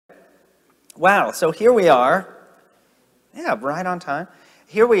Wow, so here we are. Yeah, right on time.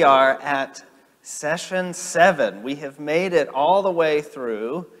 Here we are at session 7. We have made it all the way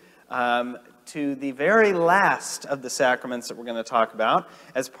through to the very last of the sacraments that we're going to talk about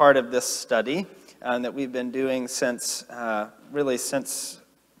as part of this study that we've been doing since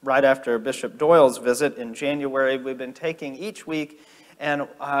right after Bishop Doyle's visit in January. We've been taking each week and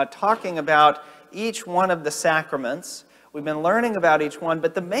talking about each one of the sacraments. We've been learning about each one,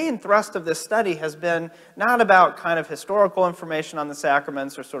 but the main thrust of this study has been not about kind of historical information on the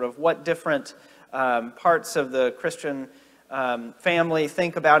sacraments or sort of what different parts of the Christian family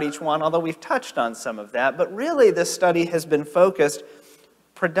think about each one, although we've touched on some of that. But really, this study has been focused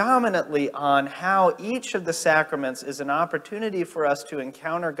predominantly on how each of the sacraments is an opportunity for us to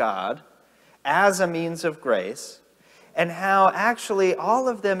encounter God as a means of grace, and how actually all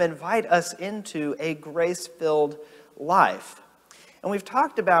of them invite us into a grace-filled life. And we've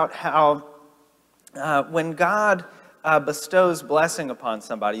talked about how when God bestows blessing upon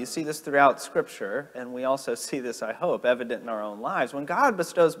somebody, you see this throughout Scripture, and we also see this, I hope, evident in our own lives. When God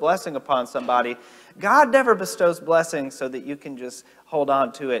bestows blessing upon somebody, God never bestows blessing so that you can just hold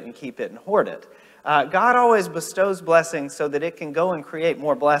on to it and keep it and hoard it. God always bestows blessing so that it can go and create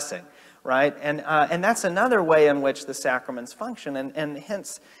more blessing, right? And that's another way in which the sacraments function, and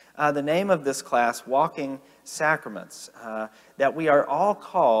hence the name of this class, Walking Sacraments, that we are all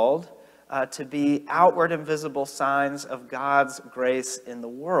called to be outward and visible signs of God's grace in the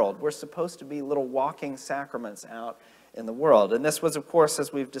world. We're supposed to be little walking sacraments out in the world. And this was, of course,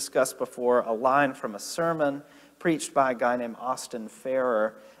 as we've discussed before, a line from a sermon preached by a guy named Austin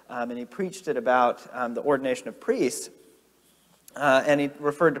Farrer, and he preached it about the ordination of priests, and he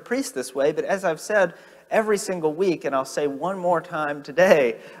referred to priests this way, but as I've said every single week, and I'll say one more time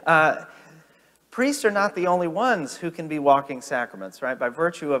today, priests are not the only ones who can be walking sacraments, right? By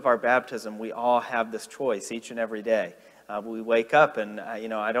virtue of our baptism, we all have this choice each and every day. We wake up and,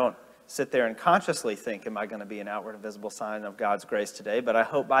 I don't sit there and consciously think, am I going to be an outward and visible sign of God's grace today? But I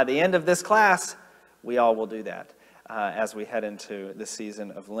hope by the end of this class, we all will do that as we head into the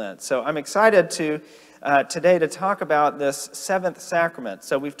season of Lent. So I'm excited today to talk about this seventh sacrament.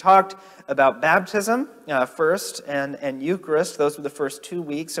 So we've talked about baptism first and Eucharist. Those were the first 2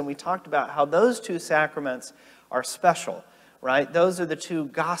 weeks, and we talked about how those two sacraments are special, right? Those are the two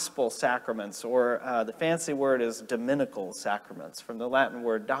gospel sacraments, or the fancy word is dominical sacraments, from the Latin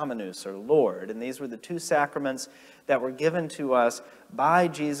word dominus, or Lord. And these were the two sacraments that were given to us by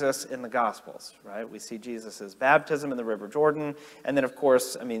Jesus in the Gospels, right? We see Jesus' baptism in the River Jordan, and then, of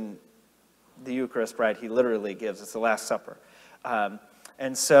course, the Eucharist, right, he literally gives. It's the Last Supper.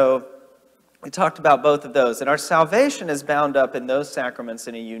 And so we talked about both of those. And our salvation is bound up in those sacraments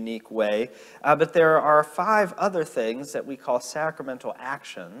in a unique way. But there are 5 other things that we call sacramental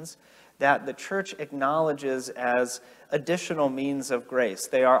actions that the Church acknowledges as additional means of grace.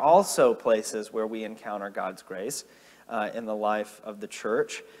 They are also places where we encounter God's grace in the life of the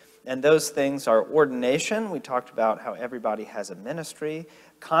Church. And those things are ordination. We talked about how everybody has a ministry.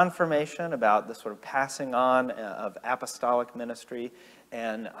 Confirmation, about the sort of passing on of apostolic ministry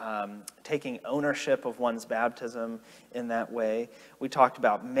and taking ownership of one's baptism in that way. We talked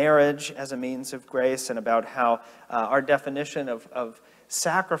about marriage as a means of grace, and about how our definition of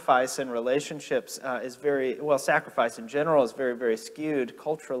sacrifice in relationships is sacrifice in general is very, very skewed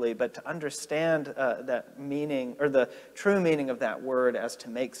culturally, but to understand that meaning, or the true meaning of that word, as to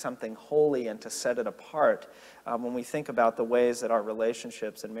make something holy and to set it apart, when we think about the ways that our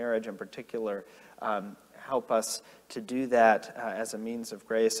relationships and marriage in particular help us to do that as a means of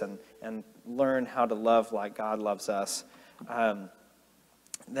grace and learn how to love like God loves us,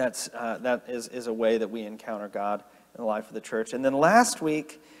 that is a way that we encounter God in the life of the Church. And then last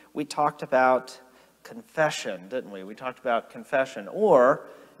week, we talked about confession, didn't we? We talked about confession, or,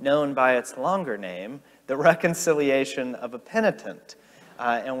 known by its longer name, the reconciliation of a penitent.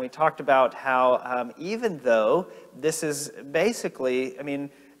 And we talked about how even though this is basically,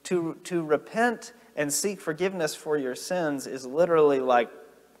 to repent and seek forgiveness for your sins is literally like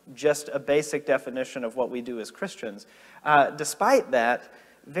just a basic definition of what we do as Christians. Despite that,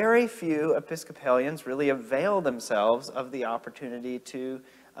 very few Episcopalians really avail themselves of the opportunity to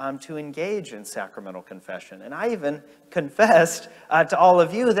engage in sacramental confession. And I even confessed to all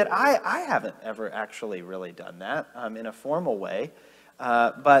of you that I haven't ever actually really done that in a formal way.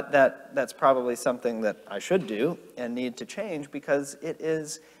 But that's probably something that I should do and need to change, because it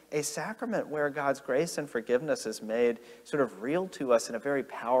is a sacrament where God's grace and forgiveness is made sort of real to us in a very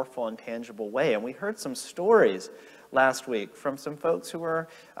powerful and tangible way. And we heard some stories last week from some folks who were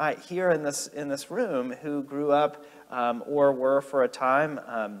here in this room who grew up or were for a time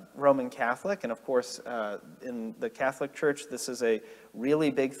Roman Catholic. And of course, in the Catholic Church, this is a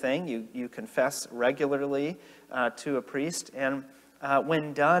really big thing. You confess regularly to a priest. And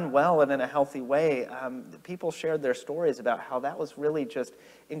when done well and in a healthy way, people shared their stories about how that was really just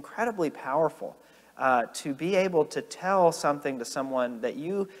incredibly powerful. To be able to tell something to someone that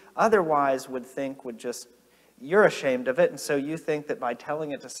you otherwise would think would just, you're ashamed of it, and so you think that by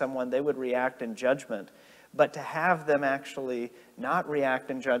telling it to someone they would react in judgment. But to have them actually not react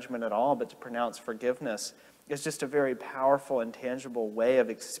in judgment at all, but to pronounce forgiveness, is just a very powerful and tangible way of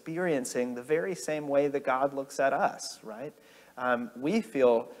experiencing the very same way that God looks at us, right? We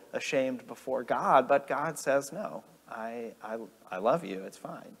feel ashamed before God, but God says, no, I love you, it's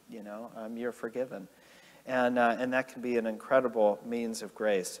fine, you know, you're forgiven. And that can be an incredible means of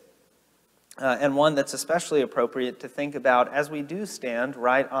grace. And one that's especially appropriate to think about as we do stand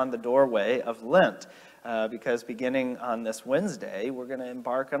right on the doorway of Lent. Because beginning on this Wednesday, we're going to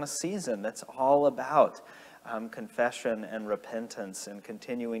embark on a season that's all about confession and repentance and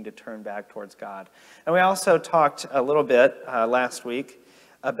continuing to turn back towards God. And we also talked a little bit last week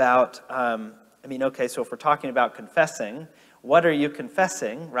about, okay, so if we're talking about confessing, what are you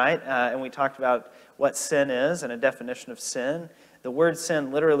confessing, right? And we talked about what sin is and a definition of sin. The word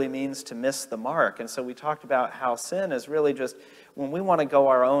sin literally means to miss the mark. And so we talked about how sin is really just when we want to go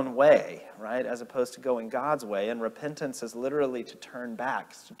our own way, right, as opposed to going God's way. And repentance is literally to turn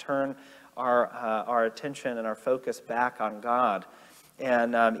back, to turn our attention and our focus back on God.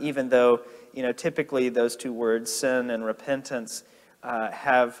 And even though, typically those two words, sin and repentance,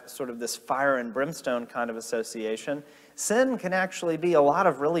 have sort of this fire and brimstone kind of association, sin can actually be a lot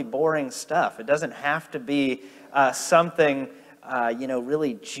of really boring stuff. It doesn't have to be something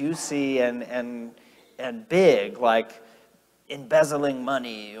really juicy and big, like embezzling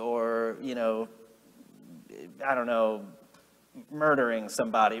money or, murdering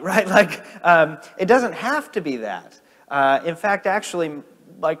somebody, right? Like, it doesn't have to be that. In fact, actually,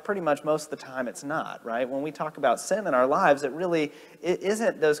 like pretty much most of the time it's not, right? When we talk about sin in our lives, it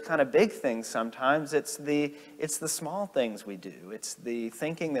isn't those kind of big things sometimes. It's the small things we do. It's the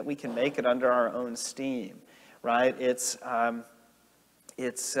thinking that we can make it under our own steam, right? It's the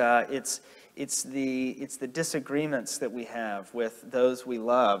disagreements that we have with those we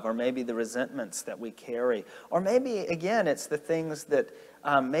love, or maybe the resentments that we carry, or maybe, again, it's the things that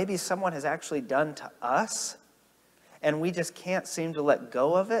maybe someone has actually done to us, and we just can't seem to let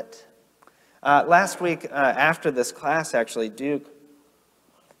go of it. Last week, after this class, actually, Dutiel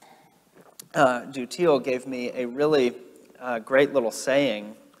gave me a really great little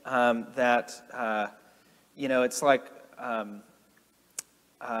saying that, it's like...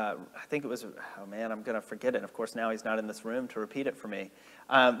 I think it was, oh man, I'm going to forget it. Of course, now he's not in this room to repeat it for me.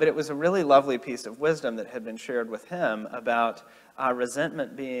 But it was a really lovely piece of wisdom that had been shared with him about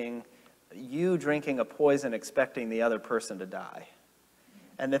resentment being you drinking a poison expecting the other person to die.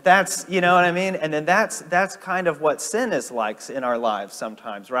 And that's, you know what I mean? And then that's kind of what sin is like in our lives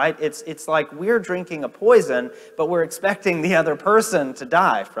sometimes, right? It's like we're drinking a poison, but we're expecting the other person to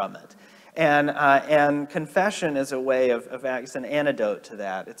die from it. And confession is a way it's an antidote to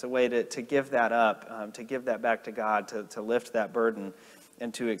that. It's a way to give that up, to give that back to God, to lift that burden,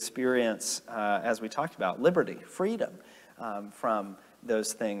 and to experience, as we talked about, liberty, freedom from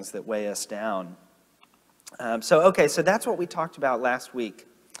those things that weigh us down. So that's what we talked about last week.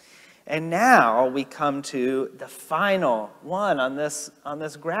 And now we come to the final one on this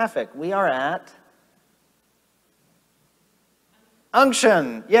graphic. We are at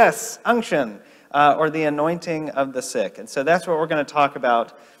unction. Yes, unction, or the anointing of the sick. And so that's what we're going to talk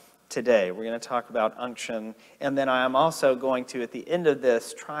about today. We're going to talk about unction. And then I am also going to, at the end of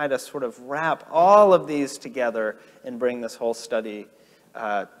this, try to sort of wrap all of these together and bring this whole study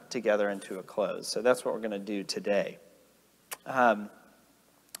together into a close. So that's what we're going to do today.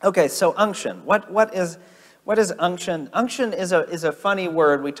 So unction. What is unction? Unction is a funny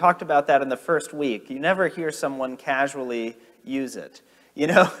word. We talked about that in the first week. You never hear someone casually use it.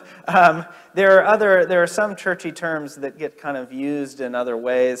 There are some churchy terms that get kind of used in other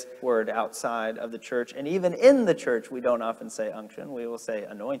ways, word outside of the church, and even in the church we don't often say unction. We will say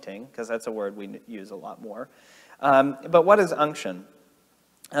anointing, because that's a word we use a lot more. But what is unction?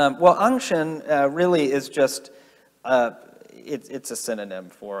 Unction really is just it's a synonym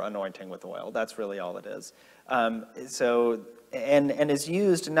for anointing with oil. That's really all it is. And is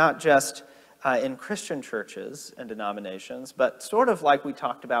used not just in Christian churches and denominations, but sort of like we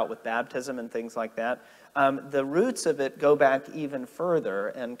talked about with baptism and things like that. The roots of it go back even further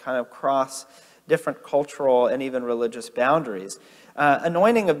and kind of cross different cultural and even religious boundaries.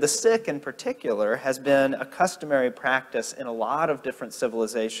 Anointing of the sick in particular has been a customary practice in a lot of different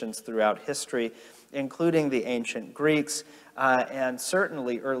civilizations throughout history, including the ancient Greeks, and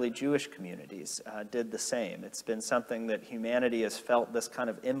certainly early Jewish communities did the same. It's been something that humanity has felt this kind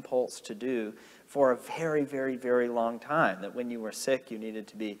of impulse to do for a very, very, very long time, that when you were sick, you needed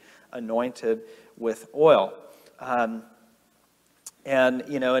to be anointed with oil. And,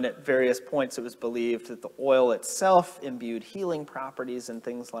 and at various points it was believed that the oil itself imbued healing properties and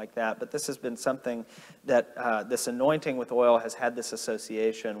things like that. But this has been something that this anointing with oil has had this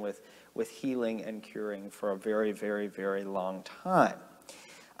association with healing and curing for a very, very, very long time.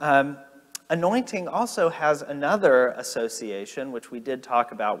 Anointing also has another association, which we did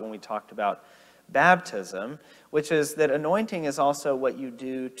talk about when we talked about baptism, which is that anointing is also what you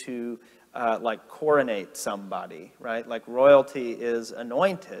do to like coronate somebody, right? Like royalty is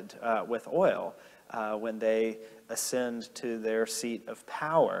anointed with oil when they ascend to their seat of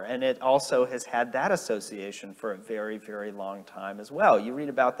power. And it also has had that association for a very, very long time as well. You read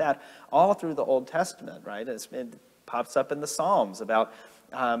about that all through the Old Testament, right? It pops up in the Psalms about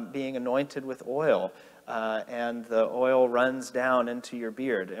being anointed with oil. And the oil runs down into your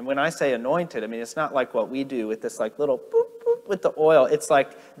beard. And when I say anointed, I mean, it's not like what we do with this like little boop, boop with the oil. It's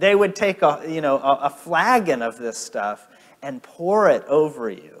like they would take a flagon of this stuff and pour it over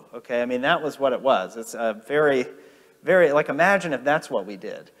you. Okay, I mean, that was what it was. It's a very, very, like, imagine if that's what we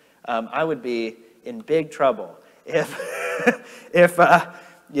did. I would be in big trouble if,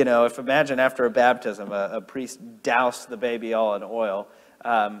 if imagine after a baptism, a priest doused the baby all in oil.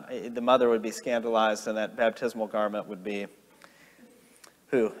 The mother would be scandalized, and that baptismal garment would be,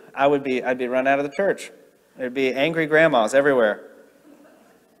 I'd be run out of the church. There'd be angry grandmas everywhere.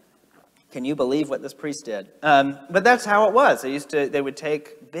 Can you believe what this priest did? But that's how it was. They would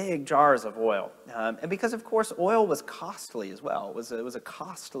take big jars of oil. And because, of course, oil was costly as well. It was a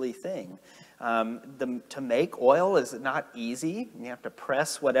costly thing. To make oil is not easy. You have to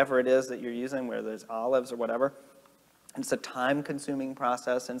press whatever it is that you're using, whether it's olives or whatever. It's a time-consuming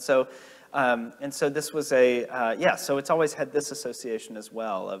process, and so this was so it's always had this association as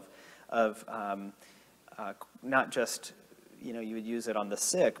well of not just you would use it on the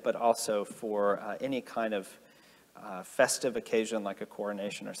sick, but also for any kind of festive occasion like a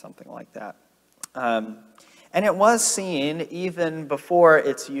coronation or something like that. And it was seen, even before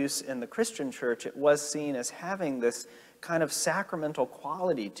its use in the Christian church, it was seen as having this kind of sacramental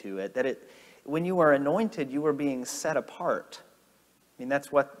quality to it, that when you were anointed, you were being set apart. I mean,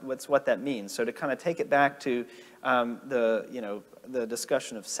 that's what that means. So to kind of take it back to the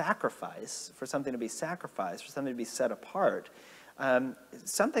discussion of sacrifice, for something to be sacrificed, for something to be set apart,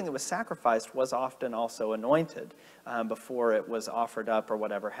 something that was sacrificed was often also anointed before it was offered up or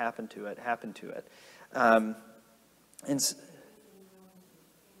whatever happened to it.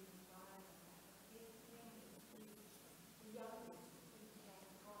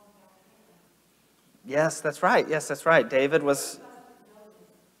 Yes, that's right. Yes, that's right. David was...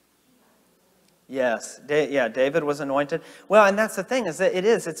 Yes, David was anointed. Well, and that's the thing, is that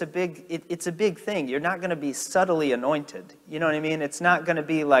it's a big thing. You're not going to be subtly anointed. You know what I mean? It's not going to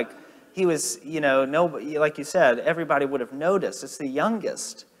be like he was, nobody, like you said, everybody would have noticed. It's the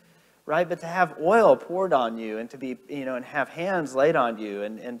youngest, right? But to have oil poured on you and to be, and have hands laid on you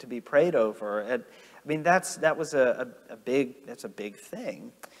and to be prayed over, I mean, that's a big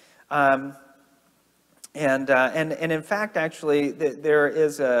thing. And in fact, actually, there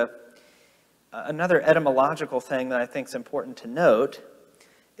is another etymological thing that I think is important to note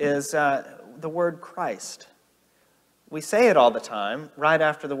is the word Christ. We say it all the time, right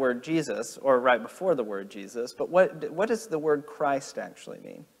after the word Jesus, or right before the word Jesus, but what does the word Christ actually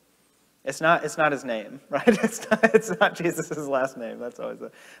mean? It's not his name, right? It's not Jesus' last name. That's always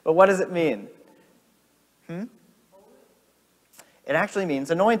but what does it mean? It actually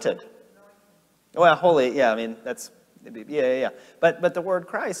means anointed. Well, holy, yeah, I mean, that's, yeah. But the word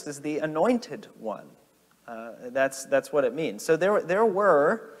Christ is the anointed one. That's what it means. So there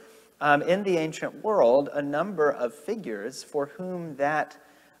were, in the ancient world, a number of figures for whom that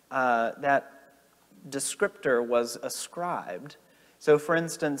descriptor was ascribed. So, for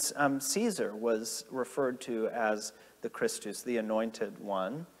instance, Caesar was referred to as the Christus, the anointed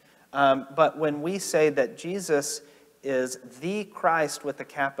one. But when we say that Jesus is the Christ with a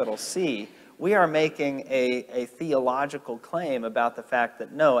capital C, we are making a theological claim about the fact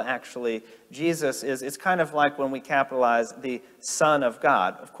that, no, actually, Jesus it's kind of like when we capitalize the Son of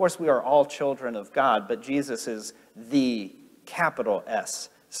God. Of course, we are all children of God, but Jesus is the capital S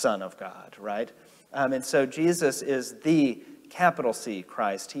Son of God, right? And so Jesus is the capital C,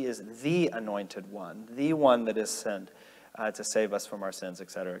 Christ. He is the anointed one, the one that is sent to save us from our sins,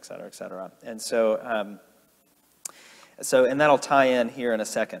 et cetera, et cetera, et cetera. And so, and that'll tie in here in a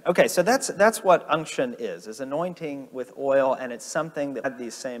second. Okay, so that's what unction is anointing with oil, and it's something that had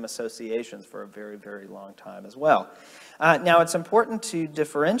these same associations for a very, very long time as well. Now, it's important to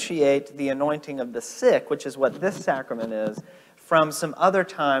differentiate the anointing of the sick, which is what this sacrament is, from some other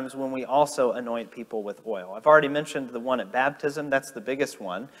times when we also anoint people with oil. I've already mentioned the one at baptism. That's the biggest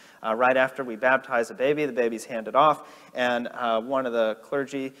one. Right after we baptize a baby, the baby's handed off, and one of the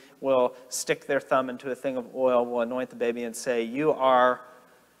clergy will stick their thumb into a thing of oil, will anoint the baby and say, "You are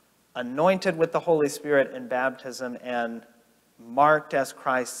anointed with the Holy Spirit in baptism and marked as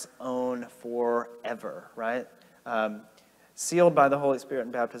Christ's own forever," right? Sealed by the Holy Spirit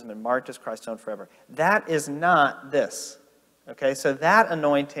in baptism and marked as Christ's own forever. That is not this. Okay, so that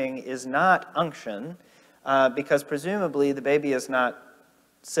anointing is not unction, because presumably the baby is not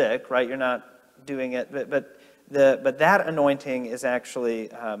sick, right? You're not doing it, but that anointing is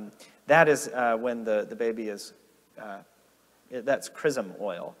actually that is when the baby is that's chrism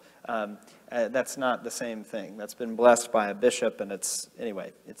oil. That's not the same thing. That's been blessed by a bishop, and that's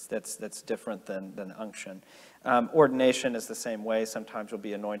different than unction. Ordination is the same way. Sometimes you'll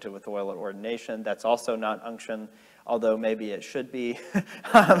be anointed with oil at ordination. That's also not unction, although maybe it should be.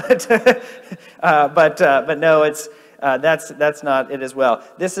 But no, it's that's not it as well.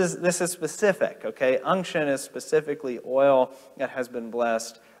 This is specific. Okay, unction is specifically oil that has been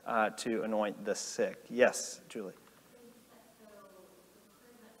blessed to anoint the sick. Yes, Julie.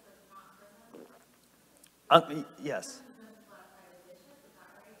 Yes.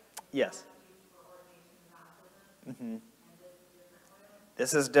 Yes. Mm-hmm.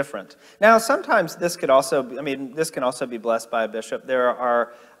 This is different. Now, sometimes this could also this can also be blessed by a bishop. There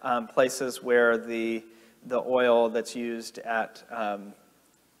are places where the oil that's used at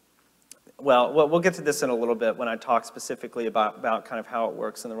well, we'll get to this in a little bit when I talk specifically about kind of how it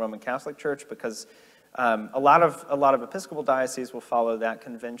works in the Roman Catholic Church, because a lot of Episcopal dioceses will follow that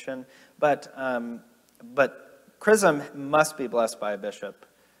convention, but chrism must be blessed by a bishop.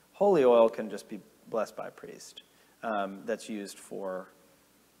 Holy oil can just be blessed by a priest. That's used for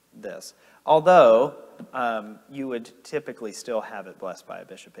this. Although you would typically still have it blessed by a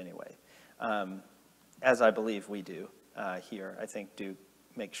bishop anyway, as I believe we do here. I think do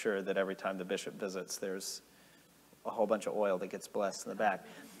make sure that every time the bishop visits, there's a whole bunch of oil that gets blessed in the back.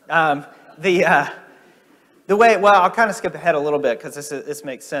 The way, well, I'll kind of skip ahead a little bit because this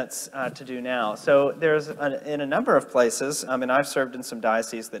makes sense to do now. So there's, in a number of places, and I've served in some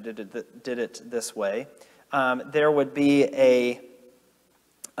dioceses that did it this way. There would be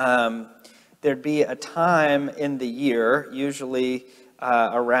there'd be a time in the year, usually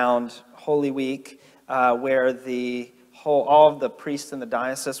around Holy Week, where all of the priests in the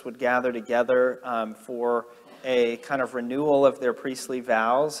diocese would gather together for a kind of renewal of their priestly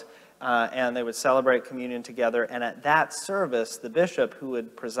vows. And they would celebrate communion together. And at that service, the bishop who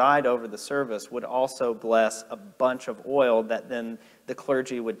would preside over the service would also bless a bunch of oil that then the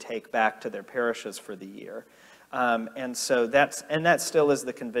clergy would take back to their parishes for the year. And so that still is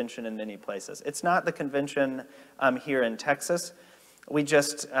the convention in many places. It's not the convention here in Texas. We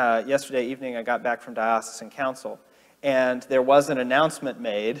just, yesterday evening, I got back from diocesan council, and there was an announcement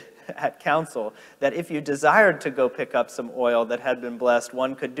made at council that if you desired to go pick up some oil that had been blessed,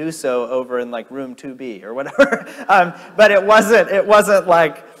 one could do so over in like room 2B or whatever. But it wasn't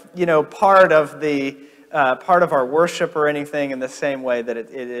like, part of our worship or anything in the same way that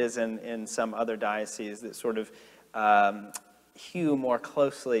it is in some other dioceses that sort of hew more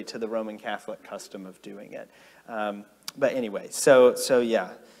closely to the Roman Catholic custom of doing it. But anyway, so yeah.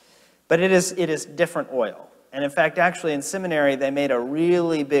 But it is different oil. And in fact, actually in seminary, they made a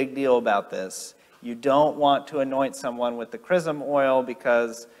really big deal about this. You don't want to anoint someone with the chrism oil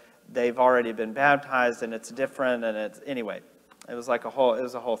because they've already been baptized and it's different, and anyway, it was a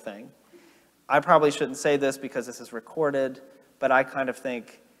whole thing. I probably shouldn't say this because this is recorded, but I kind of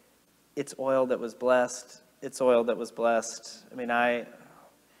think it's oil that was blessed. It's oil that was blessed. I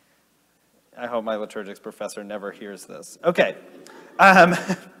hope my liturgics professor never hears this. Okay.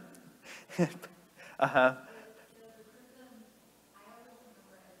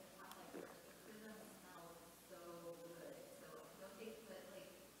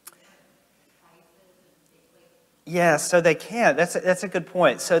 Yeah, so they can. That's a good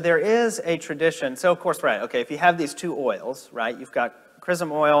point. So there is a tradition. So of course, right, okay, if you have these two oils, right, you've got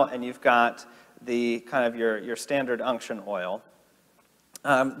chrism oil and you've got the kind of your standard unction oil.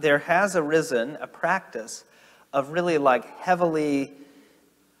 There has arisen a practice of really like heavily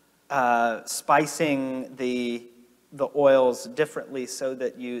spicing the the oils differently so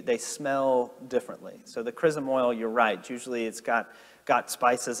that they smell differently. So the chrism oil, you're right, usually it's got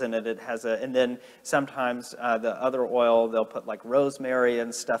spices in it. It has and then sometimes the other oil, they'll put like rosemary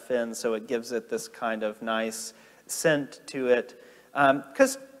and stuff in, so it gives it this kind of nice scent to it.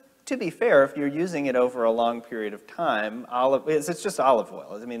 Because to be fair, if you're using it over a long period of time, it's just olive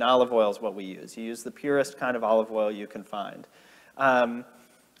oil. I mean, olive oil is what we use. You use the purest kind of olive oil you can find.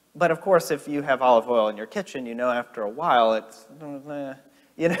 But of course, if you have olive oil in your kitchen, you know after a while it's,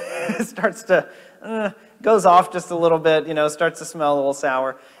 it starts to, goes off just a little bit, starts to smell a little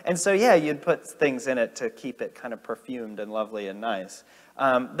sour. And so, yeah, you'd put things in it to keep it kind of perfumed and lovely and nice.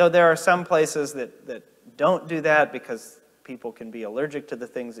 Though there are some places that don't do that because people can be allergic to the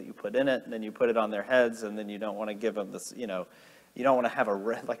things that you put in it, and then you put it on their heads, and then you don't want to give them this, you don't want to have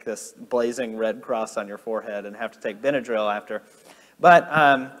like this blazing red cross on your forehead and have to take Benadryl after.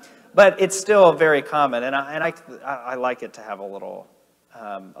 But it's still very common, and I like it to have a little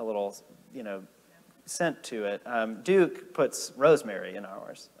scent to it. Duke puts rosemary in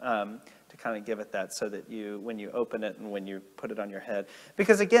ours to kind of give it that, so that when you open it and when you put it on your head.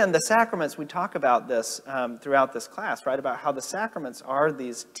 Because again, the sacraments, we talk about this throughout this class, right? About how the sacraments are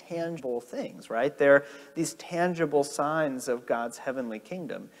these tangible things, right? They're these tangible signs of God's heavenly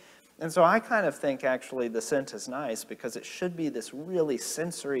kingdom. And so I kind of think actually the scent is nice because it should be this really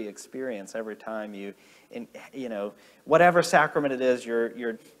sensory experience every time whatever sacrament it is,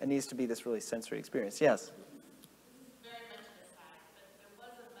 it needs to be this really sensory experience. Yes? Very much an aside, but there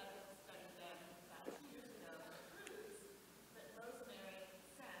was a medical study done about 2 years ago that proves that rosemary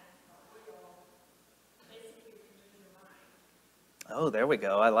scent or oil basically renews your mind. Oh, there we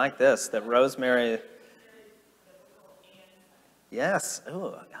go. I like this. That rosemary. Yes.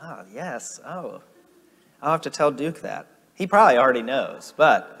 Oh, God, yes. Oh, I'll have to tell Duke that. He probably already knows,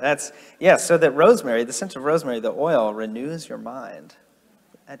 but yes, so that rosemary, the scent of rosemary, the oil, renews your mind.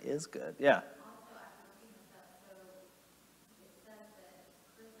 That is good. Yeah.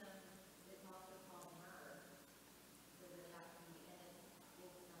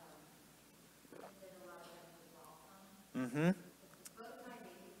 Mm-hmm.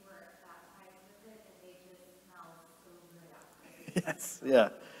 Yes, yeah.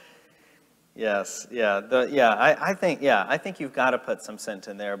 Yes, yeah. I think you've got to put some scent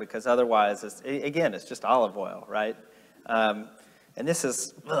in there because otherwise, it's just olive oil, right? And this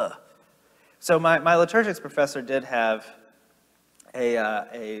is, ugh. So my liturgics professor did have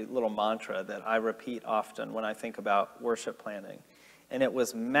a little mantra that I repeat often when I think about worship planning, and it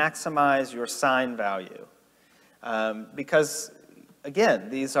was maximize your sign value. Because, again,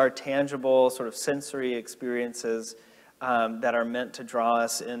 these are tangible sort of sensory experiences that are meant to draw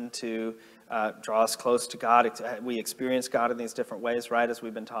us close to God. We experience God in these different ways, right, as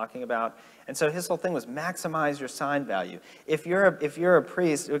we've been talking about. And so his whole thing was maximize your sign value. If you're a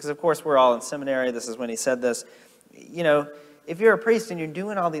priest, because of course we're all in seminary, this is when he said this, if you're a priest and you're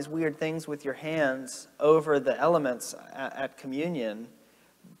doing all these weird things with your hands over the elements at communion,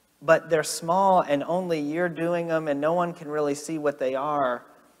 but they're small and only you're doing them and no one can really see what they are,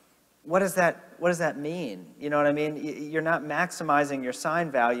 what does that mean? You know what I mean? You're not maximizing your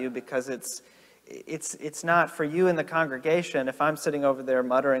sign value because it's not for you in the congregation. If I'm sitting over there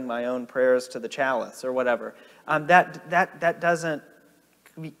muttering my own prayers to the chalice or whatever, that doesn't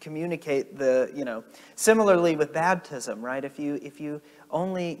communicate the, Similarly with baptism, right? If you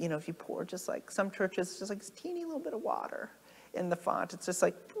only, if you pour just like some churches, just like this teeny little bit of water in the font, it's just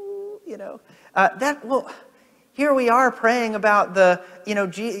like, here we are praying about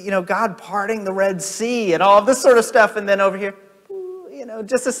God parting the Red Sea and all of this sort of stuff, and then over here,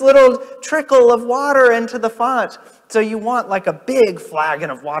 just this little trickle of water into the font. So you want like a big flagon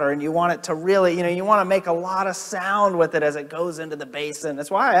of water, and you want it to really, you want to make a lot of sound with it as it goes into the basin.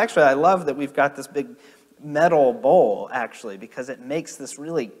 That's why I love that we've got this big metal bowl, actually, because it makes this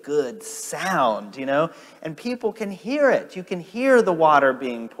really good sound, and people can hear it. You can hear the water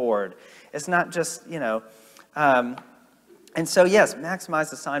being poured. It's not just, and so, yes, maximize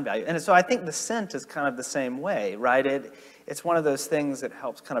the sign value. And so I think the scent is kind of the same way, right? It's one of those things that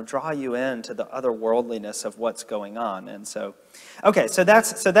helps kind of draw you into the otherworldliness of what's going on. And so, okay, so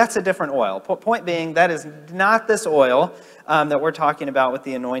that's a different oil. Point being, that is not this oil that we're talking about with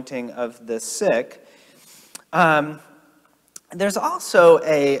the anointing of the sick. There's also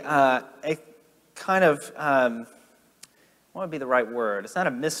a kind of... what would be the right word? It's not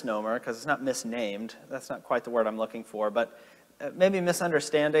a misnomer because it's not misnamed. That's not quite the word I'm looking for, but maybe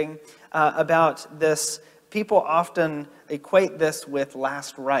misunderstanding about this. People often equate this with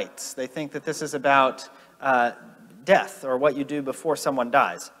last rites. They think that this is about death or what you do before someone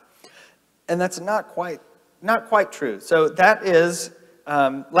dies. And that's not quite not quite true. So that is,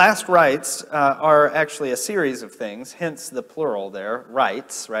 last rites are actually a series of things, hence the plural there,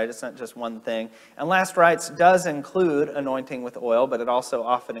 rites, right? It's not just one thing. And last rites does include anointing with oil, but it also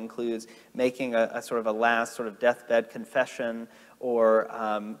often includes making a sort of a last sort of deathbed confession,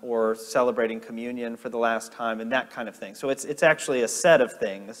 or celebrating communion for the last time, and that kind of thing. So it's actually a set of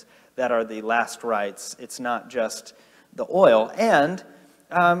things that are the last rites. It's not just the oil. And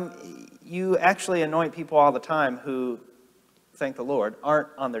you actually anoint people all the time who, thank the Lord, aren't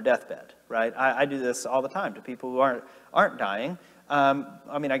on their deathbed, right? I do this all the time to people who aren't dying.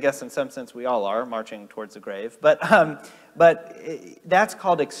 I mean, I guess in some sense we all are, marching towards the grave. But that's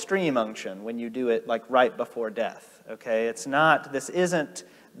called extreme unction, when you do it like right before death. Okay, it's not. This isn't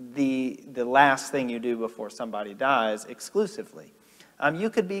the last thing you do before somebody dies exclusively. You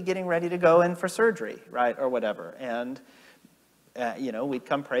could be getting ready to go in for surgery, right, or whatever, and we'd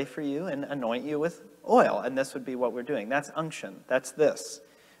come pray for you and anoint you with oil, and this would be what we're doing. That's unction. That's this.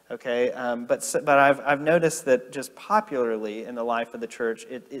 Okay, but I've noticed that just popularly in the life of the church,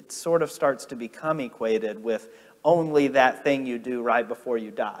 it sort of starts to become equated with only that thing you do right before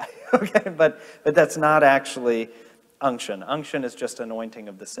you die. Okay, but that's not actually unction. Unction is just anointing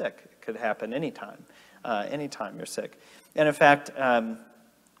of the sick. It could happen anytime you're sick. And in fact,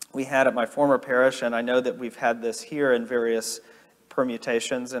 we had at my former parish, and I know that we've had this here in various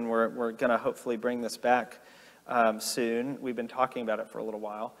permutations, and we're going to hopefully bring this back soon. We've been talking about it for a little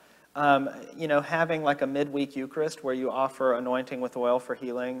while. Having like a midweek Eucharist where you offer anointing with oil for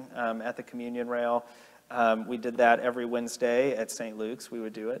healing at the communion rail. We did that every Wednesday at St. Luke's. We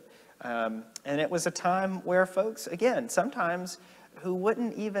would do it. And it was a time where folks, again, sometimes who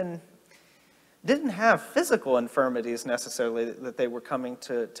didn't have physical infirmities necessarily that they were coming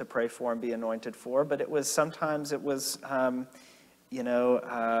to pray for and be anointed for, but it was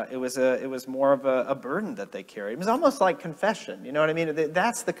more of a burden that they carried. It was almost like confession, you know what I mean?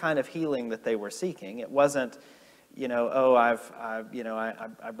 That's the kind of healing that they were seeking. It wasn't, I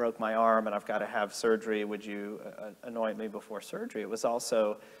broke my arm and I've got to have surgery. Would you anoint me before surgery? It was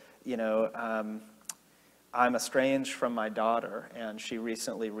also, I'm estranged from my daughter and she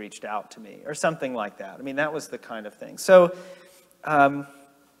recently reached out to me, or something like that. I mean, that was the kind of thing. So,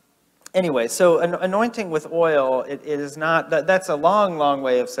 anyway, so anointing with oil, it is not, that's a long, long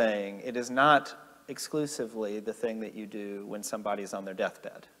way of saying it is not exclusively the thing that you do when somebody's on their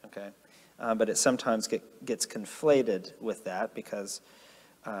deathbed, okay? But it sometimes gets conflated with that because,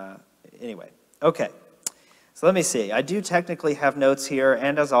 anyway, okay. So let me see. I do technically have notes here,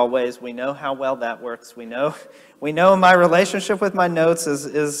 and as always, we know how well that works. We know my relationship with my notes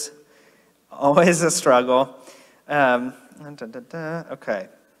is always a struggle. Okay.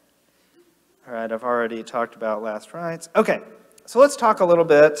 All right, I've already talked about last rites. Okay, so let's talk a little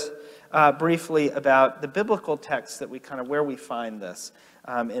bit briefly about the biblical texts that where we find this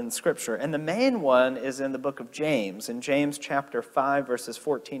in Scripture. And the main one is in the book of James, in James chapter 5, verses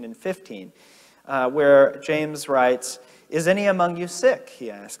 14 and 15, where James writes, "Is any among you sick?"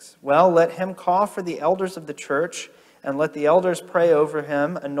 he asks. "Well, let him call for the elders of the church, and let the elders pray over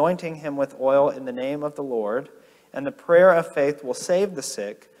him, anointing him with oil in the name of the Lord. And the prayer of faith will save the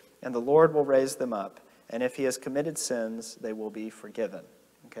sick, and the Lord will raise them up. And if he has committed sins, they will be forgiven."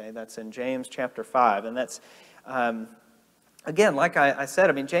 Okay, that's in James chapter 5. And that's, again, like I said,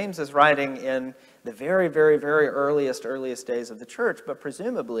 I mean, James is writing in the very, very, very earliest days of the church, but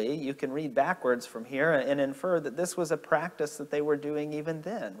presumably you can read backwards from here and infer that this was a practice that they were doing even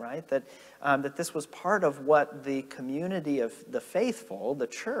then, right? That this was part of what the community of the faithful, the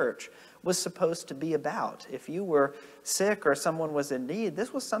church, was supposed to be about. If you were sick or someone was in need,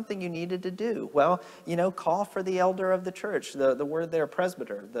 this was something you needed to do. Well, call for the elder of the church. The word there,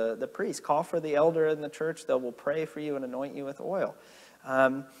 presbyter, the priest. Call for the elder in the church. They will pray for you and anoint you with oil.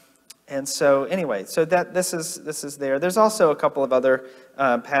 And so, anyway, so that this is there. There's also a couple of other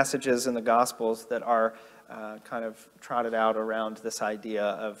passages in the Gospels that are kind of trotted out around this idea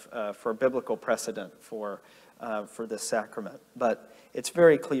of for biblical precedent for this sacrament. But it's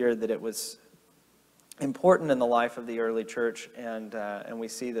very clear that it was important in the life of the early church, and we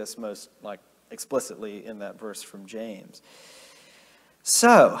see this most explicitly in that verse from James.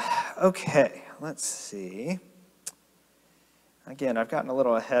 So, okay, let's see. Again, I've gotten a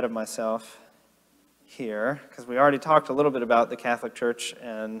little ahead of myself here because we already talked a little bit about the Catholic Church,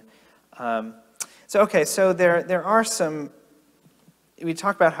 and so there are some. We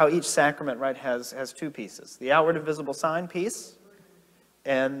talked about how each sacrament, right, has two pieces: the outward and visible sign piece,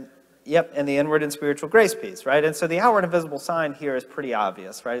 and Yep, and the inward and spiritual grace piece, right? And so the outward and visible sign here is pretty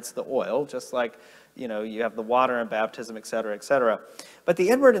obvious, right? It's the oil, just like, you have the water and baptism, et cetera, et cetera. But the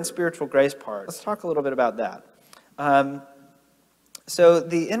inward and spiritual grace part, let's talk a little bit about that. So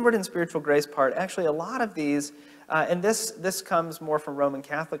the inward and spiritual grace part, actually a lot of these, and this comes more from Roman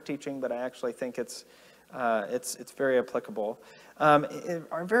Catholic teaching, but I actually think it's very applicable,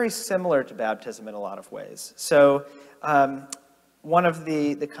 are very similar to baptism in a lot of ways. So one of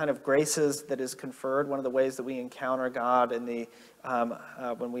the kind of graces that is conferred, one of the ways that we encounter God in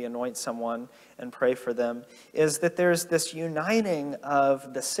when we anoint someone and pray for them, is that there's this uniting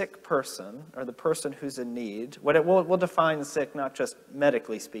of the sick person, or the person who's in need. We'll define sick not just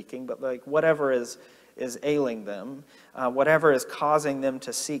medically speaking, but like whatever is ailing them, whatever is causing them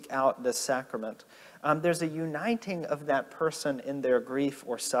to seek out this sacrament. There's a uniting of that person in their grief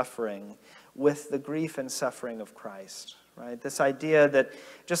or suffering with the grief and suffering of Christ. Right? This idea that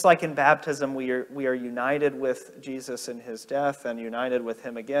just like in baptism we are united with Jesus in his death and united with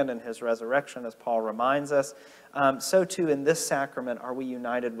him again in his resurrection, as Paul reminds us, so too in this sacrament are we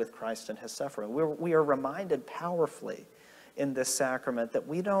united with Christ in his suffering. We are reminded powerfully in this sacrament that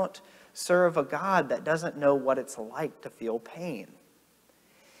we don't serve a God that doesn't know what it's like to feel pain.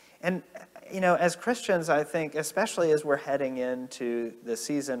 And, as Christians, I think, especially as we're heading into the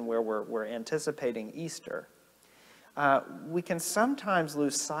season where we're anticipating Easter, we can sometimes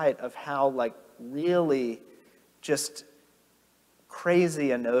lose sight of how, really just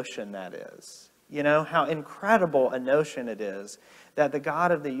crazy a notion that is. How incredible a notion it is that the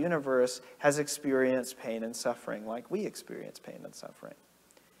God of the universe has experienced pain and suffering like we experience pain and suffering.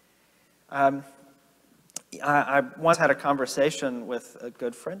 I once had a conversation with a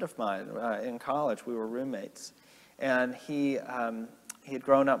good friend of mine in college. We were roommates. And he had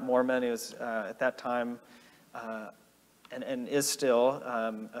grown up Mormon. He was, at that time, and is still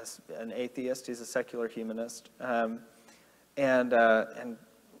an atheist. He's a secular humanist, and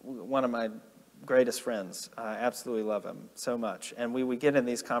one of my greatest friends. I absolutely love him so much. And we would get in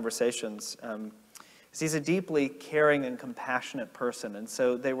these conversations. He's a deeply caring and compassionate person, and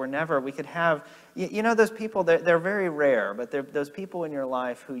so they were never. We could have, those people. They're very rare, but they're those people in your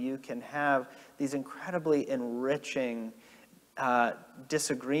life who you can have these incredibly enriching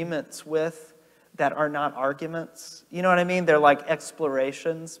disagreements with, that are not arguments. You know what I mean? They're like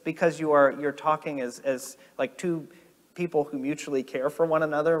explorations, because you're talking as like two people who mutually care for one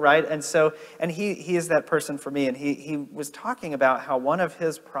another, right? And so, he is that person for me. And he was talking about how one of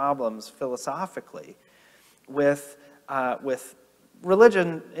his problems philosophically with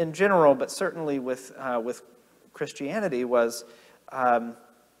religion in general, but certainly with Christianity was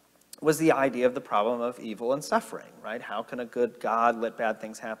the idea of the problem of evil and suffering, right? How can a good God let bad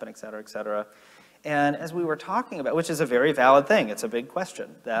things happen, et cetera, et cetera? And as we were talking about, which is a very valid thing, it's a big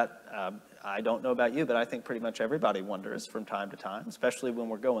question that I don't know about you, but I think pretty much everybody wonders from time to time, especially when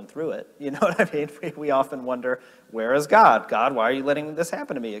we're going through it. You know what I mean? We often wonder, where is God? God, why are you letting this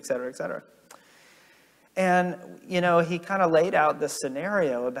happen to me, et cetera, et cetera? And, he kind of laid out this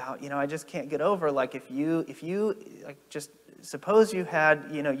scenario about, I just can't get over, like, if you like, just suppose you had,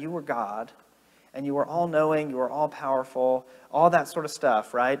 you were God, and you were all-knowing, you were all-powerful, all that sort of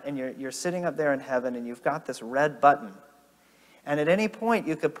stuff, right? And you're sitting up there in heaven, and you've got this red button. And at any point,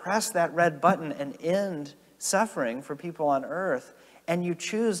 you could press that red button and end suffering for people on earth, and you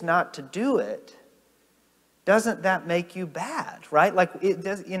choose not to do it. Doesn't that make you bad, right? Like, it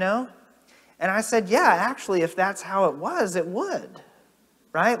does, And I said, yeah, actually, if that's how it was, it would,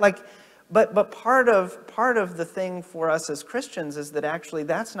 right? Like, but part of the thing for us as Christians is that actually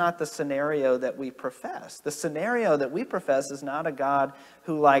that's not the scenario that we profess. The scenario that we profess is not a God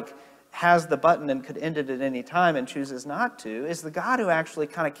who has the button and could end it at any time and chooses not to. Is the God who actually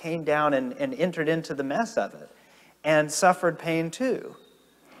kind of came down and entered into the mess of it and suffered pain too.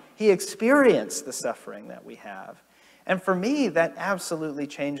 He experienced the suffering that we have. And for me, that absolutely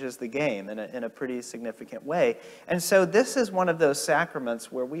changes the game in a pretty significant way. And so this is one of those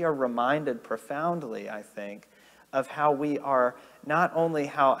sacraments where we are reminded profoundly, I think, of how we are, not only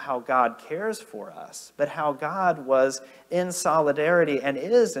how God cares for us, but how God was in solidarity and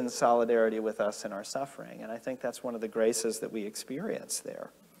is in solidarity with us in our suffering. And I think that's one of the graces that we experience there.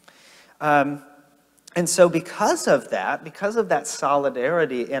 And so because of that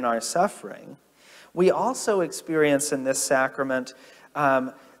solidarity in our suffering, we also experience in this sacrament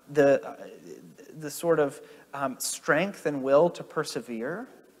the sort of strength and will to persevere,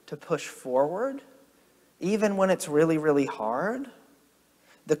 to push forward, even when it's really, really hard.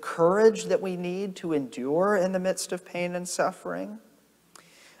 The courage that we need to endure in the midst of pain and suffering.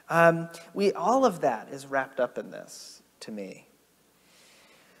 All of that is wrapped up in this, to me.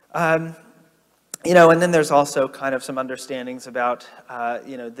 And then there's also kind of some understandings about,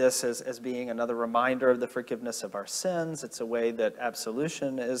 this as being another reminder of the forgiveness of our sins. It's a way that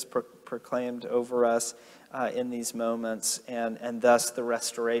absolution is proclaimed over us in these moments, and thus the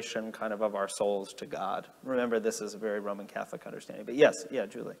restoration kind of our souls to God. Remember, this is a very Roman Catholic understanding. But yes, yeah,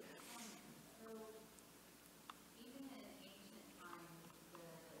 Julie.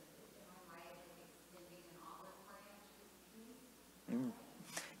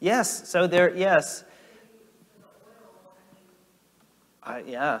 Yes, so there, yes.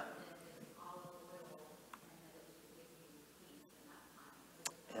 Yeah.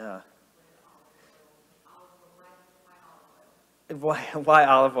 Yeah. Why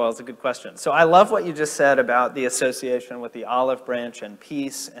olive oil is a good question. So I love what you just said about the association with the olive branch and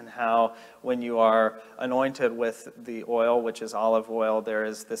peace, and how when you are anointed with the oil, which is olive oil, there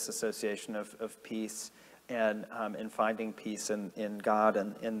is this association of peace and in finding peace in God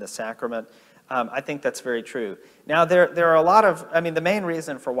and in the sacrament. I think that's very true. Now there are a lot of, the main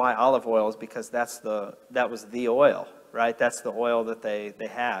reason for why olive oil is because that was the oil, right? That's the oil that they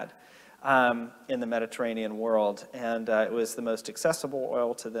had in the Mediterranean world, and it was the most accessible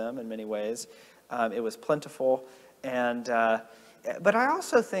oil to them in many ways. It was plentiful, and but I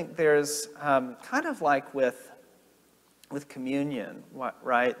also think there's kind of like with communion,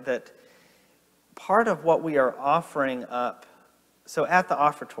 right? That part of what we are offering up. So at the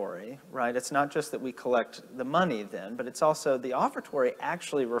offertory, right, it's not just that we collect the money then, but it's also the offertory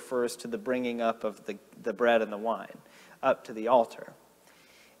actually refers to the bringing up of the bread and the wine up to the altar.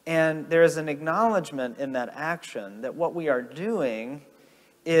 And there is an acknowledgement in that action that what we are doing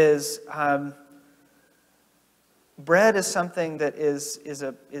is bread is something that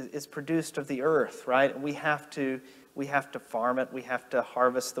is produced of the earth, right? We have to farm it. We have to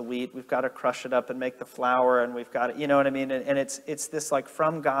harvest the wheat. We've got to crush it up and make the flour, and we've got to, you know what I mean? And it's this like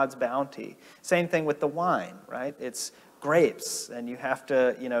from God's bounty. Same thing with the wine, right? It's grapes, and you have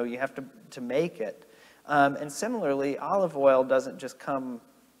to make it. And similarly, olive oil doesn't just come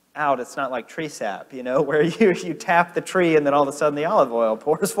out. It's not like tree sap, where you tap the tree and then all of a sudden the olive oil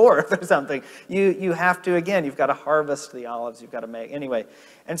pours forth or something. You have to, again, you've got to harvest the olives. You've got to make, anyway.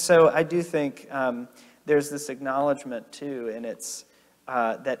 And so I do think there's this acknowledgement too, and it's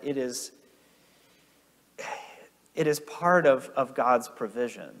that it is part of God's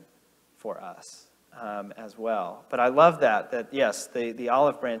provision for us as well. But I love that yes, the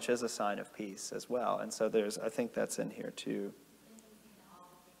olive branch is a sign of peace as well. And so I think that's in here too.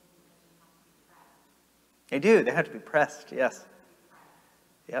 They do. They have to be pressed, yes.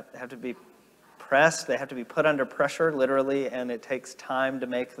 Yep, they have to be pressed. They have to be put under pressure, literally, and it takes time to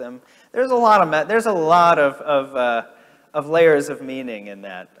make them. There's a lot of layers of meaning in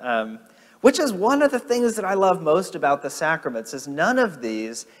that, which is one of the things that I love most about the sacraments. Is none of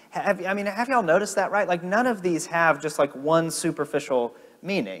these have y'all noticed that, right? Like none of these have just like one superficial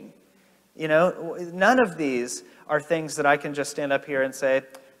meaning. None of these are things that I can just stand up here and say,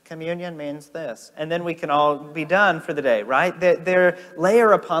 communion means this, and then we can all be done for the day, right? They're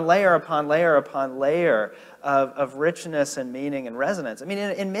layer upon layer upon layer upon layer of richness and meaning and resonance.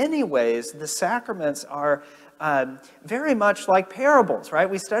 In many ways, the sacraments are very much like parables, right?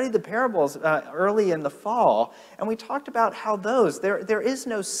 We studied the parables early in the fall, and we talked about how there is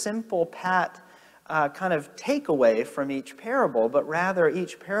no simple, pat kind of takeaway from each parable, but rather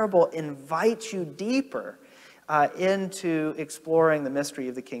each parable invites you deeper into exploring the mystery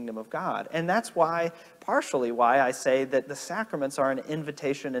of the kingdom of God. And that's partially why I say that the sacraments are an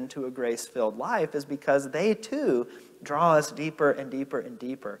invitation into a grace-filled life, is because they too draw us deeper and deeper and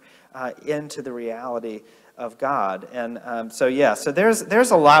deeper into the reality of God. And so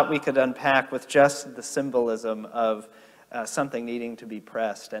there's a lot we could unpack with just the symbolism of something needing to be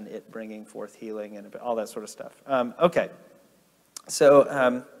pressed and it bringing forth healing and all that sort of stuff. Okay,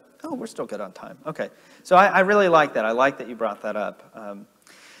 so oh, we're still good on time. Okay, so I really like that. I like that you brought that up.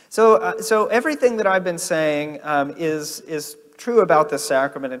 So everything that I've been saying is true about this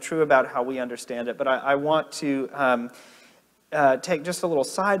sacrament and true about how we understand it. But I want to take just a little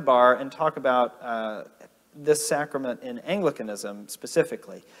sidebar and talk about this sacrament in Anglicanism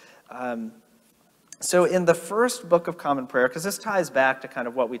specifically. So in the first Book of Common Prayer, because this ties back to kind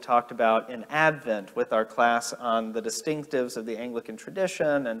of what we talked about in Advent with our class on the distinctives of the Anglican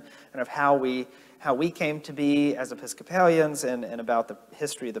tradition and kind of how we came to be as Episcopalians and about the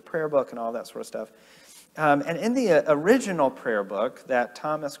history of the prayer book and all that sort of stuff. And in the original prayer book that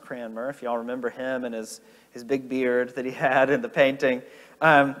Thomas Cranmer, if y'all remember him and his big beard that he had in the painting,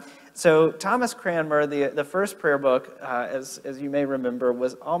 so Thomas Cranmer, the first prayer book, as you may remember,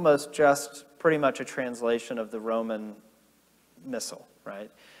 was almost just pretty much a translation of the Roman Missal, right?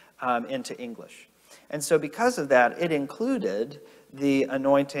 into English. And so because of that, it included the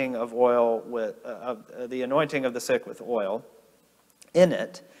anointing of oil with the anointing of the sick with oil in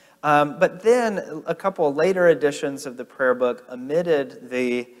it. But then a couple later editions of the prayer book omitted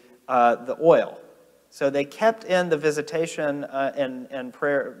the oil. So they kept in the visitation and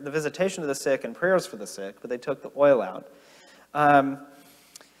prayer, the visitation of the sick and prayers for the sick, but they took the oil out.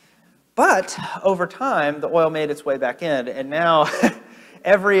 But over time, the oil made its way back in, and now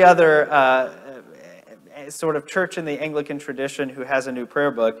every other sort of church in the Anglican tradition who has a new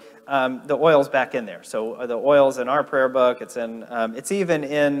prayer book, the oil's back in there. So the oil's in our prayer book. It's even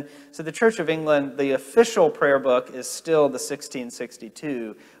in. So the Church of England, the official prayer book is still the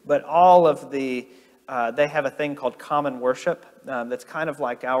 1662, but all of the they have a thing called common worship that's kind of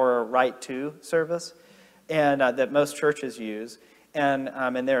like our Rite to service, and that most churches use,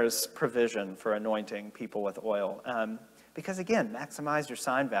 and there is provision for anointing people with oil. Because again, maximize your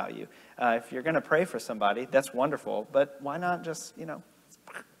sign value. If you're going to pray for somebody, that's wonderful, but why not just,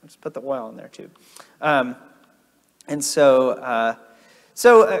 just put the oil in there too.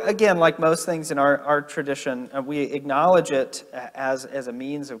 So again, like most things in our tradition, we acknowledge it as a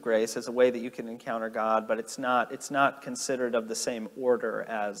means of grace, as a way that you can encounter God, but it's not considered of the same order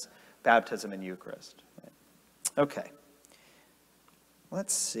as baptism and Eucharist. Okay.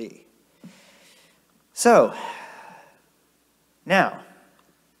 Let's see. So, now,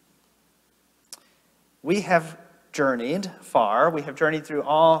 we have journeyed far. We have journeyed through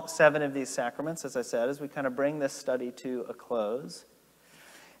all 7 of these sacraments, as I said, as we kind of bring this study to a close.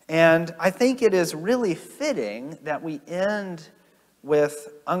 And I think it is really fitting that we end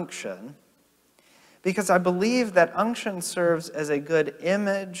with unction, because I believe that unction serves as a good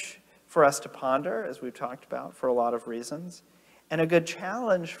image for us to ponder, as we've talked about, for a lot of reasons, and a good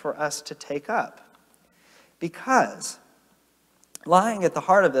challenge for us to take up. Because lying at the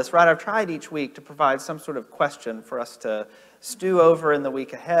heart of this, right, I've tried each week to provide some sort of question for us to stew over in the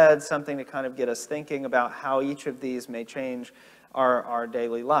week ahead, something to kind of get us thinking about how each of these may change our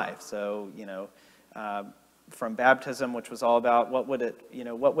daily life. So, from baptism, which was all about what would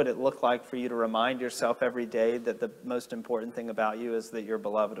it look like for you to remind yourself every day that the most important thing about you is that you're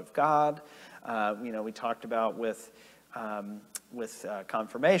beloved of God. We talked about with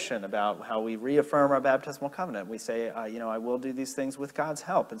confirmation about how we reaffirm our baptismal covenant. We say, I will do these things with God's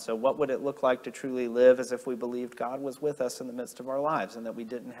help. And so what would it look like to truly live as if we believed God was with us in the midst of our lives and that we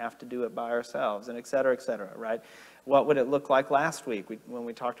didn't have to do it by ourselves, and et cetera, right? What would it look like last week when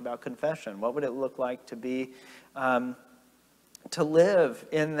we talked about confession? What would it look like to be, to live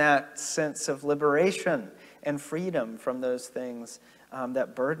in that sense of liberation and freedom from those things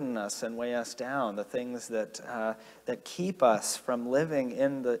that burden us and weigh us down, the things that keep us from living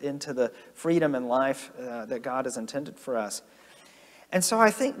into the freedom and life that God has intended for us. And so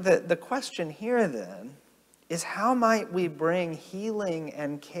I think that the question here then is, how might we bring healing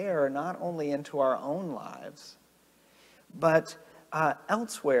and care not only into our own lives, but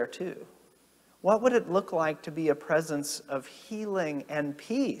elsewhere too? What would it look like to be a presence of healing and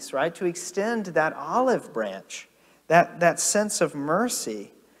peace, right? To extend that olive branch, that sense of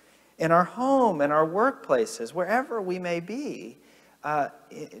mercy in our home, in our workplaces, wherever we may be,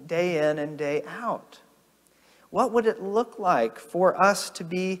 day in and day out. What would it look like for us to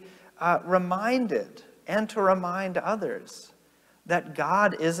be reminded and to remind others that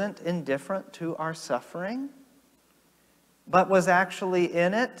God isn't indifferent to our suffering, but was actually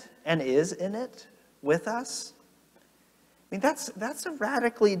in it and is in it with us? I mean, that's a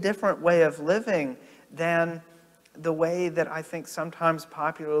radically different way of living than the way that I think sometimes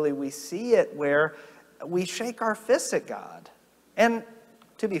popularly we see it, where we shake our fists at God. And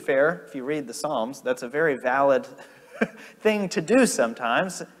to be fair, if you read the Psalms, that's a very valid thing to do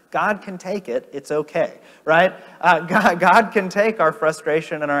sometimes. God can take it. It's okay, right? God can take our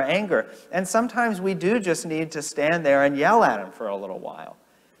frustration and our anger. And sometimes we do just need to stand there and yell at him for a little while.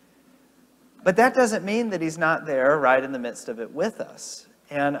 But that doesn't mean that he's not there right in the midst of it with us.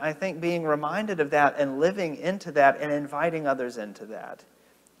 And I think being reminded of that and living into that and inviting others into that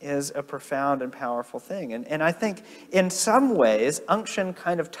is a profound and powerful thing. And I think in some ways, unction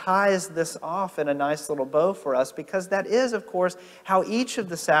kind of ties this off in a nice little bow for us, because that is, of course, how each of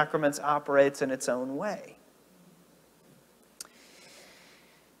the sacraments operates in its own way.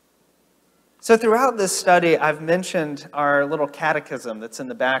 So throughout this study, I've mentioned our little catechism that's in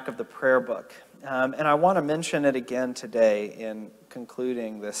the back of the prayer book. And I want to mention it again today in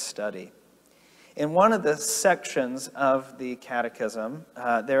concluding this study. In one of the sections of the catechism,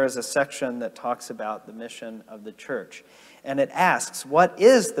 there is a section that talks about the mission of the church. And it asks, what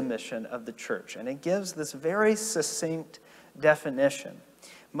is the mission of the church? And it gives this very succinct definition.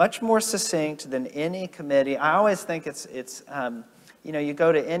 much more succinct than any committee. I always think you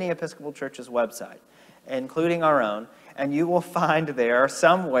go to any Episcopal church's website, including our own, and you will find there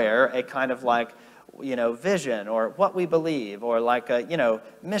somewhere a kind of like, vision or what we believe or like a,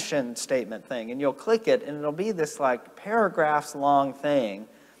 mission statement thing. And you'll click it and it'll be this like paragraphs long thing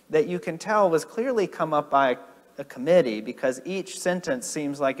that you can tell was clearly come up by a committee, because each sentence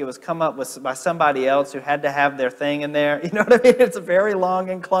seems like it was come up with by somebody else who had to have their thing in there. You know what I mean? It's very long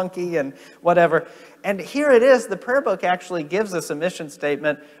and clunky and whatever. And here it is. The prayer book actually gives us a mission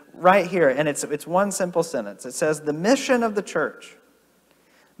statement right here. And it's one simple sentence. It says, the mission of the church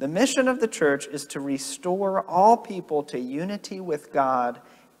is to restore all people to unity with God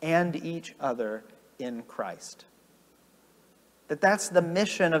and each other in Christ. That's the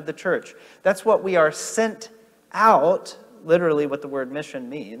mission of the church. That's what we are sent out, literally what the word mission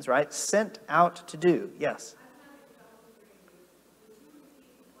means, right? Sent out to do. Yes?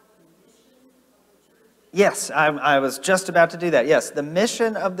 Yes, I was just about to do that. Yes, the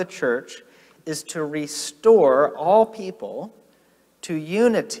mission of the church is to restore all people to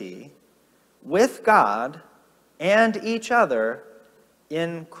unity with God and each other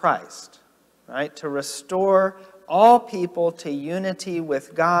in Christ, right? To restore all people to unity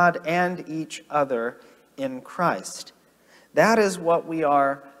with God and each other in Christ. That is what we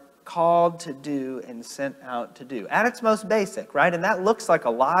are called to do and sent out to do. At its most basic, right? And that looks like a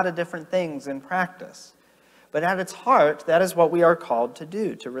lot of different things in practice. But at its heart, that is what we are called to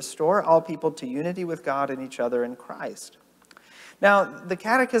do, to restore all people to unity with God and each other in Christ. Now, the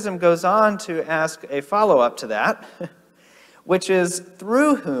Catechism goes on to ask a follow-up to that, which is,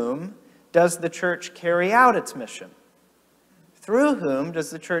 through whom does the church carry out its mission? Through whom does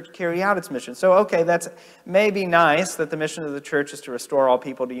the church carry out its mission? So, okay, that's maybe nice that the mission of the church is to restore all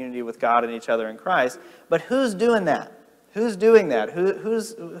people to unity with God and each other in Christ, but who's doing that? Who's doing that?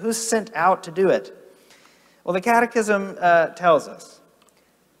 Who's sent out to do it? Well, the Catechism tells us.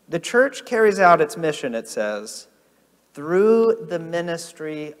 The church carries out its mission, it says, through the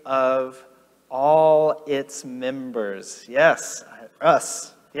ministry of all its members. Yes,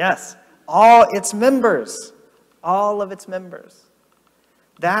 us. Yes, all its members. All of its members.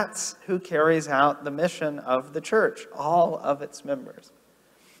 That's who carries out the mission of the church, all of its members.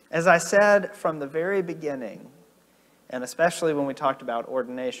 As I said from the very beginning, and especially when we talked about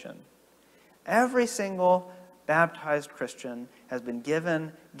ordination, every single baptized Christian has been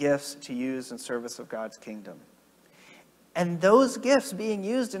given gifts to use in service of God's kingdom. And those gifts being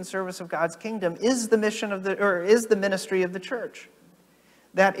used in service of God's kingdom is the mission of is the ministry of the church.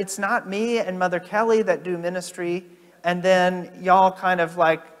 That it's not me and Mother Kelly that do ministry, and then y'all kind of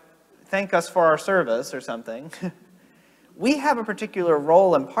like thank us for our service or something. We have a particular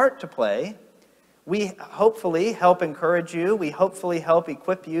role and part to play. We hopefully help encourage you. We hopefully help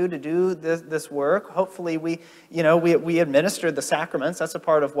equip you to do this work. Hopefully we administer the sacraments. That's a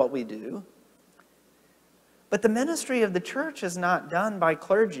part of what we do. But the ministry of the church is not done by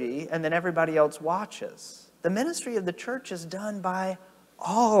clergy and then everybody else watches. The ministry of the church is done by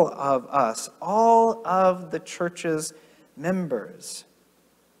all of us, all of the church's members.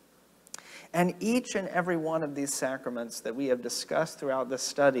 And each and every one of these sacraments that we have discussed throughout this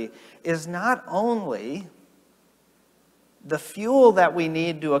study is not only the fuel that we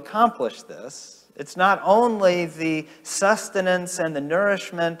need to accomplish this, it's not only the sustenance and the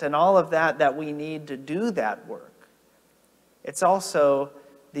nourishment and all of that we need to do that work. It's also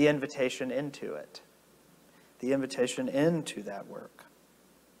the invitation into it, the invitation into that work.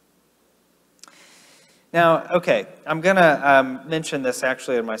 Now, okay, I'm going to mention this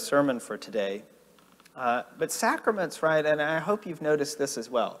actually in my sermon for today. But sacraments, right, and I hope you've noticed this as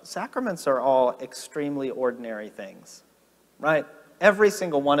well. Sacraments are all extremely ordinary things, right? Every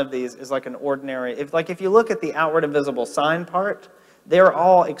single one of these is like an ordinary, if you look at the outward and visible sign part, they're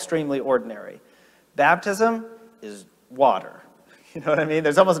all extremely ordinary. Baptism is water. You know what I mean?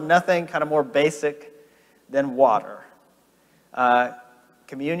 There's almost nothing kind of more basic than water.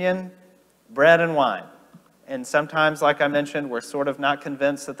 Communion, bread and wine. And sometimes, like I mentioned, we're sort of not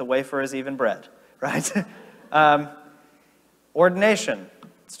convinced that the wafer is even bread, right? Ordination,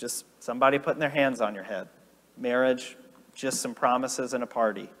 it's just somebody putting their hands on your head. Marriage, just some promises and a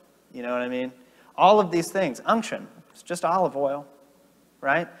party. You know what I mean? All of these things. Unction, it's just olive oil,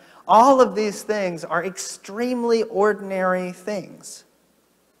 right? All of these things are extremely ordinary things.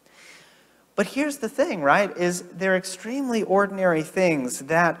 But here's the thing, right, is they're extremely ordinary things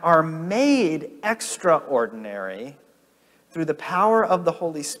that are made extraordinary through the power of the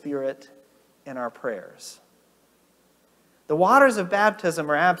Holy Spirit in our prayers. The waters of baptism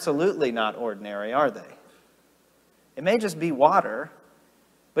are absolutely not ordinary, are they? It may just be water,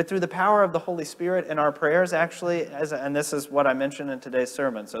 but through the power of the Holy Spirit in our prayers, actually, and this is what I mentioned in today's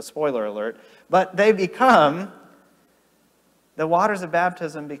sermon, so spoiler alert, but the waters of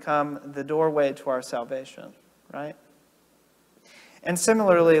baptism become the doorway to our salvation, right? And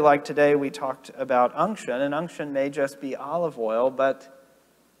similarly, like today, we talked about unction, and unction may just be olive oil, but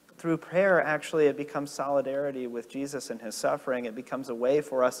through prayer, actually, it becomes solidarity with Jesus and his suffering. It becomes a way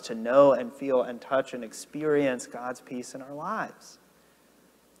for us to know and feel and touch and experience God's peace in our lives.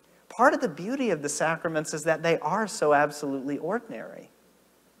 Part of the beauty of the sacraments is that they are so absolutely ordinary,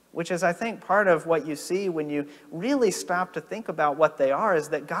 which is, I think, part of what you see when you really stop to think about what they are, is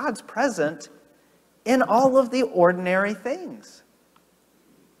that God's present in all of the ordinary things.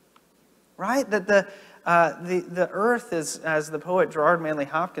 Right? That the earth is, as the poet Gerard Manley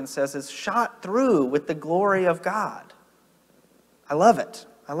Hopkins says, is shot through with the glory of God. I love it.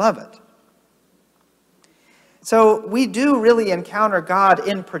 I love it. So we do really encounter God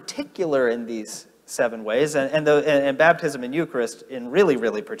in particular in these 7 ways, and baptism and Eucharist in really,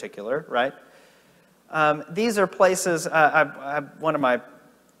 really particular, right? These are places, one of my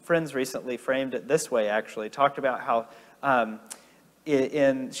friends recently framed it this way, actually, talked about how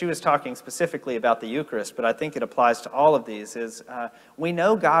she was talking specifically about the Eucharist, but I think it applies to all of these, is we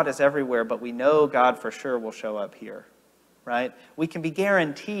know God is everywhere, but we know God for sure will show up here, right? We can be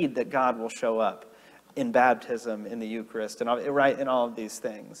guaranteed that God will show up in baptism, in the Eucharist, and right, in all of these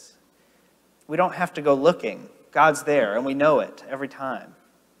things. We don't have to go looking. God's there, and we know it every time.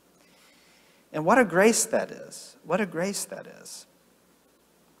 And what a grace that is. What a grace that is.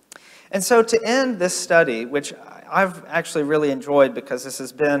 And so to end this study, which I've actually really enjoyed because this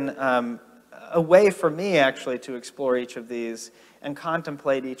has been a way for me actually to explore each of these and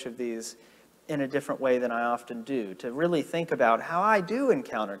contemplate each of these in a different way than I often do, to really think about how I do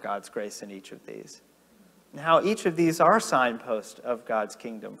encounter God's grace in each of these, and how each of these are signposts of God's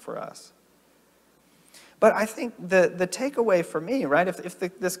kingdom for us. But I think the takeaway for me, right, if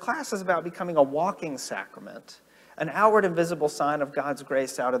this class is about becoming a walking sacrament, an outward and visible sign of God's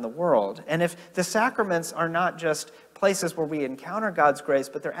grace out in the world, and if the sacraments are not just places where we encounter God's grace,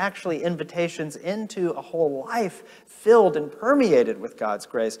 but they're actually invitations into a whole life filled and permeated with God's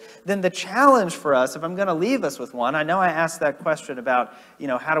grace, then the challenge for us, if I'm going to leave us with one, I know I asked that question about,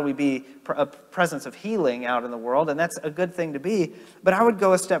 how do we be a presence of healing out in the world, and that's a good thing to be, but I would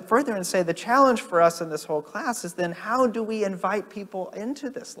go a step further and say the challenge for us in this whole class is then how do we invite people into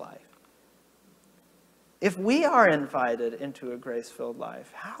this life? If we are invited into a grace-filled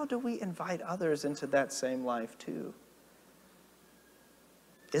life, how do we invite others into that same life too?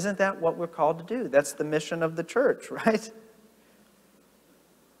 Isn't that what we're called to do? That's the mission of the church, right?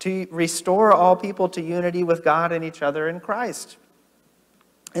 To restore all people to unity with God and each other in Christ.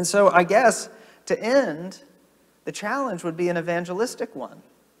 And so I guess to end, the challenge would be an evangelistic one.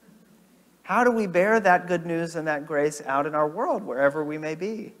 How do we bear that good news and that grace out in our world, wherever we may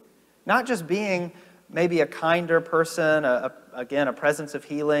be? Not just being maybe a kinder person, again, a presence of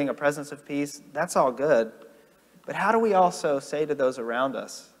healing, a presence of peace. That's all good. But how do we also say to those around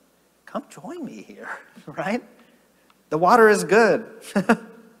us, come join me here, right? The water is good.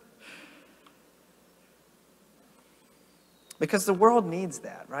 Because the world needs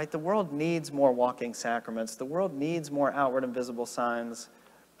that, right? The world needs more walking sacraments. The world needs more outward and visible signs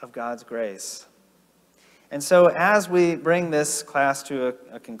of God's grace. And so as we bring this class to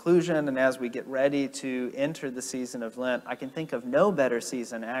a conclusion and as we get ready to enter the season of Lent, I can think of no better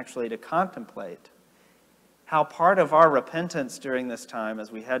season actually to contemplate how part of our repentance during this time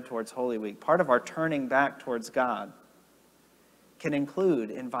as we head towards Holy Week, part of our turning back towards God, can include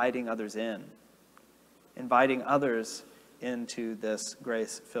inviting others in, inviting others into this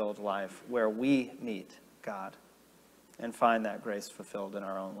grace-filled life where we meet God and find that grace fulfilled in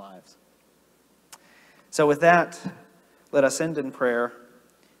our own lives. So with that, let us end in prayer,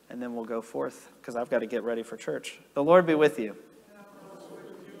 and then we'll go forth, because I've got to get ready for church. The Lord be with you.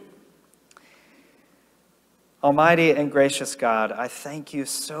 Almighty and gracious God, I thank you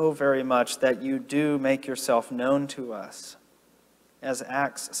so very much that you do make yourself known to us, as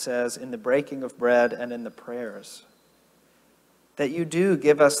Acts says, in the breaking of bread and in the prayers. That you do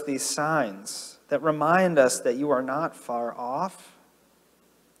give us these signs that remind us that you are not far off,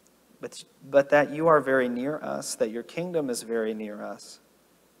 but that you are very near us, that your kingdom is very near us.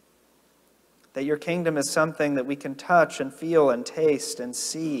 That your kingdom is something that we can touch and feel and taste and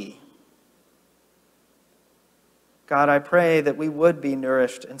see. God, I pray that we would be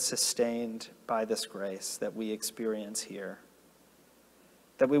nourished and sustained by this grace that we experience here.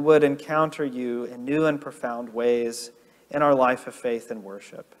 That we would encounter you in new and profound ways in our life of faith and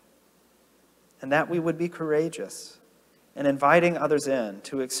worship. And that we would be courageous and inviting others in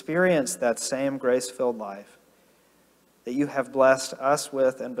to experience that same grace-filled life that you have blessed us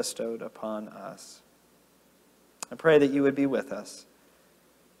with and bestowed upon us. I pray that you would be with us,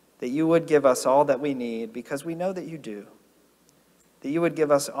 that you would give us all that we need, because we know that you do, that you would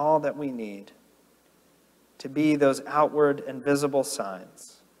give us all that we need to be those outward and visible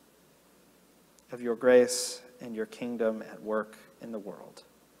signs of your grace and your kingdom at work in the world.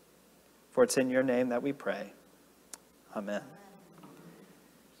 For it's in your name that we pray. Amen.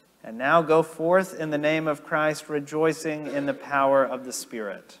 And now go forth in the name of Christ, rejoicing in the power of the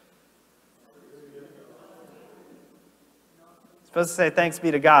Spirit. Supposed to say thanks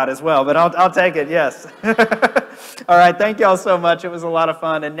be to God as well, but I'll take it, yes. All right, thank you all so much. It was a lot of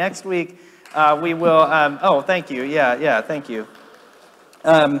fun. And next week we will, thank you. Yeah, thank you.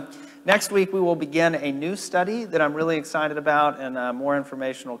 Next week we will begin a new study that I'm really excited about, and more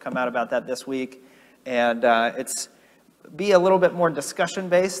information will come out about that this week. And it's be a little bit more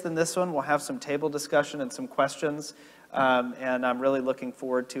discussion-based than this one. We'll have some table discussion and some questions, and I'm really looking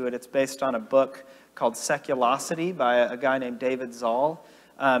forward to it. It's based on a book called Seculosity by a guy named David Zoll.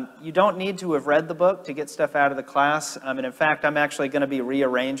 You don't need to have read the book to get stuff out of the class. And in fact, I'm actually going to be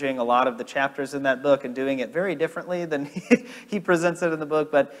rearranging a lot of the chapters in that book and doing it very differently than he presents it in the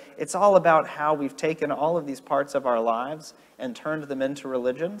book. But it's all about how we've taken all of these parts of our lives and turned them into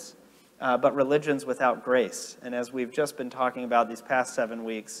religions. But religions without grace. And as we've just been talking about these past 7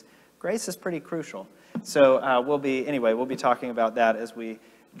 weeks, grace is pretty crucial. So we'll be talking about that as we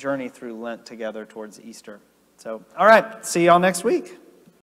journey through Lent together towards Easter. So, all right, see y'all next week.